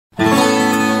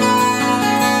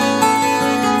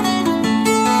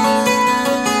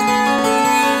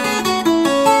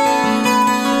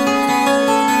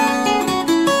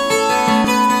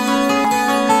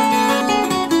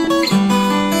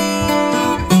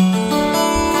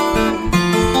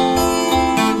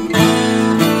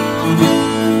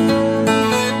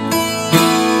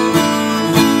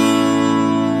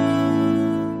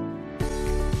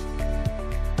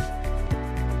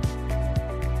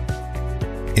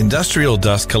Industrial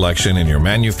dust collection in your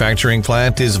manufacturing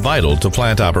plant is vital to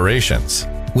plant operations.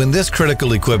 When this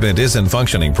critical equipment isn't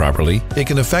functioning properly, it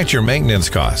can affect your maintenance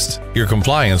costs, your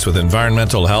compliance with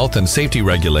environmental health and safety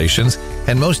regulations,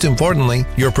 and most importantly,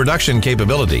 your production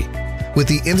capability. With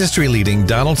the industry-leading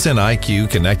Donaldson iCue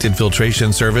connected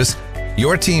filtration service,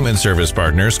 your team and service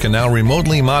partners can now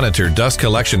remotely monitor dust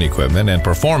collection equipment and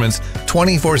performance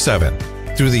 24/7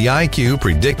 through the iCue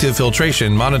Predictive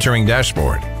Filtration Monitoring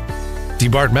Dashboard.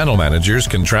 Departmental managers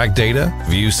can track data,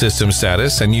 view system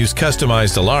status, and use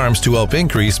customized alarms to help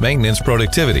increase maintenance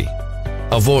productivity,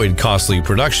 avoid costly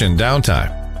production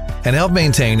downtime, and help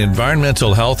maintain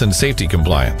environmental health and safety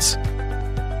compliance.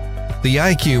 The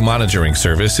iCue monitoring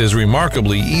service is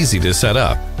remarkably easy to set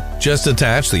up. Just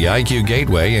attach the iCue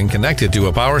gateway and connect it to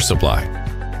a power supply.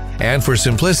 And for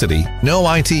simplicity, no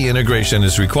IT integration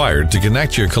is required to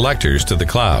connect your collectors to the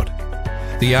cloud.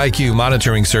 The iCue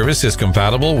monitoring service is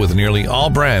compatible with nearly all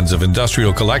brands of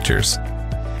industrial collectors,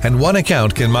 and one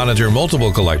account can monitor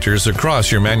multiple collectors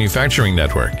across your manufacturing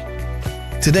network.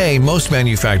 Today, most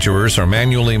manufacturers are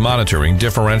manually monitoring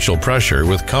differential pressure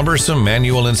with cumbersome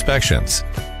manual inspections.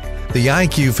 The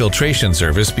iCue filtration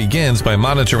service begins by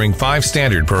monitoring 5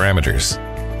 standard parameters.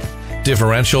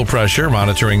 Differential pressure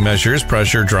monitoring measures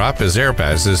pressure drop as air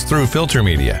passes through filter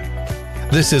media.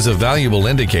 This is a valuable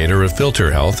indicator of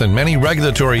filter health, and many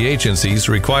regulatory agencies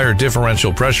require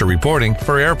differential pressure reporting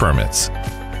for air permits.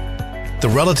 The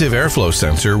relative airflow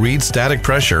sensor reads static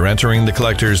pressure entering the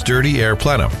collector's dirty air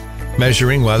plenum,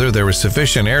 measuring whether there is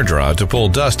sufficient air draw to pull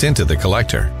dust into the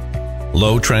collector.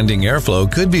 Low trending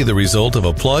airflow could be the result of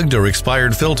a plugged or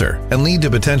expired filter and lead to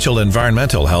potential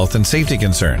environmental health and safety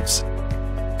concerns.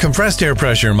 Compressed air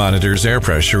pressure monitors air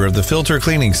pressure of the filter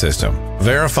cleaning system,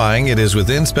 verifying it is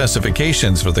within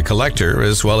specifications for the collector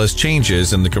as well as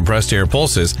changes in the compressed air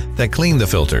pulses that clean the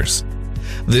filters.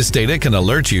 This data can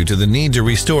alert you to the need to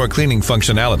restore cleaning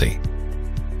functionality.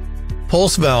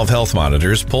 Pulse valve health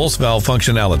monitors pulse valve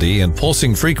functionality and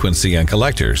pulsing frequency on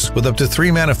collectors with up to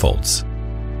 3 manifolds.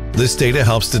 This data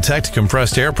helps detect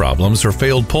compressed air problems or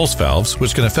failed pulse valves,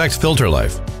 which can affect filter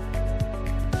life.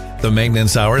 The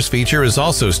maintenance hours feature is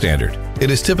also standard. It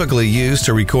is typically used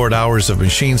to record hours of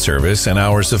machine service and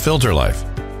hours of filter life.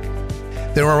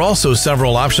 There are also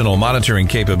several optional monitoring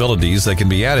capabilities that can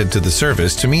be added to the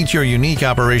service to meet your unique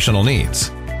operational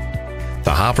needs.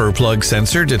 The hopper plug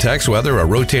sensor detects whether a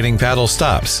rotating paddle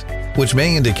stops, which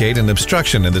may indicate an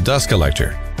obstruction in the dust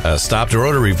collector, a stopped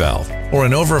rotary valve, or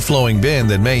an overflowing bin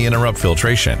that may interrupt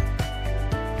filtration.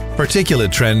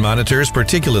 Particulate trend monitors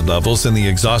particulate levels in the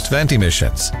exhaust vent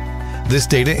emissions. This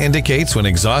data indicates when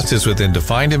exhaust is within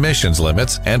defined emissions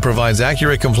limits and provides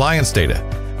accurate compliance data,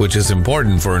 which is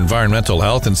important for environmental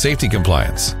health and safety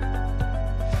compliance.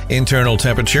 Internal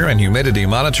temperature and humidity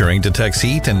monitoring detects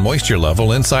heat and moisture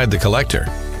level inside the collector.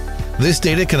 This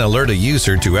data can alert a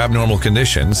user to abnormal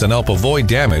conditions and help avoid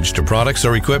damage to products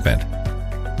or equipment.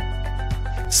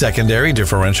 Secondary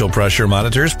differential pressure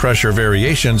monitors pressure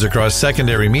variations across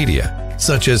secondary media,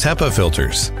 such as HEPA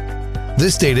filters.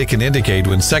 This data can indicate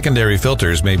when secondary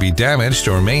filters may be damaged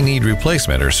or may need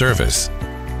replacement or service.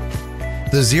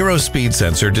 The zero speed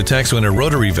sensor detects when a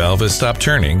rotary valve has stopped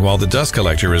turning while the dust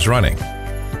collector is running.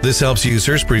 This helps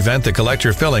users prevent the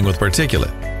collector filling with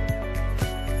particulate.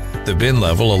 The bin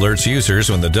level alerts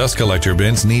users when the dust collector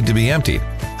bins need to be emptied,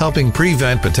 helping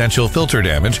prevent potential filter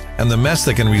damage and the mess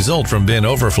that can result from bin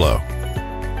overflow.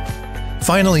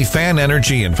 Finally, fan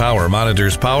energy and power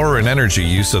monitors power and energy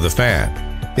use of the fan.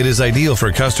 It is ideal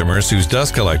for customers whose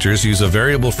dust collectors use a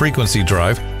variable frequency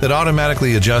drive that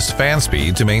automatically adjusts fan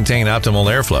speed to maintain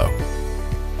optimal airflow.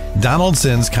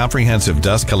 Donaldson's comprehensive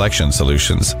dust collection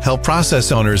solutions help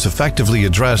process owners effectively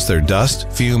address their dust,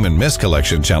 fume, and mist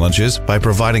collection challenges by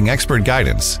providing expert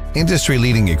guidance,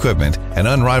 industry-leading equipment, and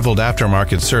unrivaled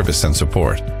aftermarket service and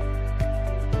support.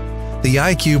 The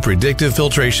iCue Predictive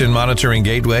Filtration Monitoring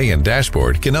Gateway and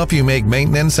Dashboard can help you make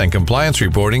maintenance and compliance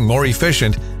reporting more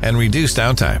efficient and reduce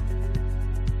downtime.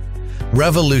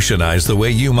 Revolutionize the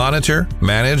way you monitor,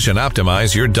 manage, and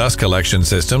optimize your dust collection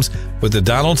systems with the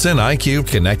Donaldson iCue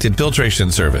Connected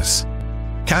Filtration Service.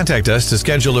 Contact us to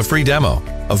schedule a free demo,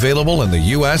 available in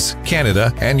the US,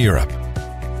 Canada, and Europe.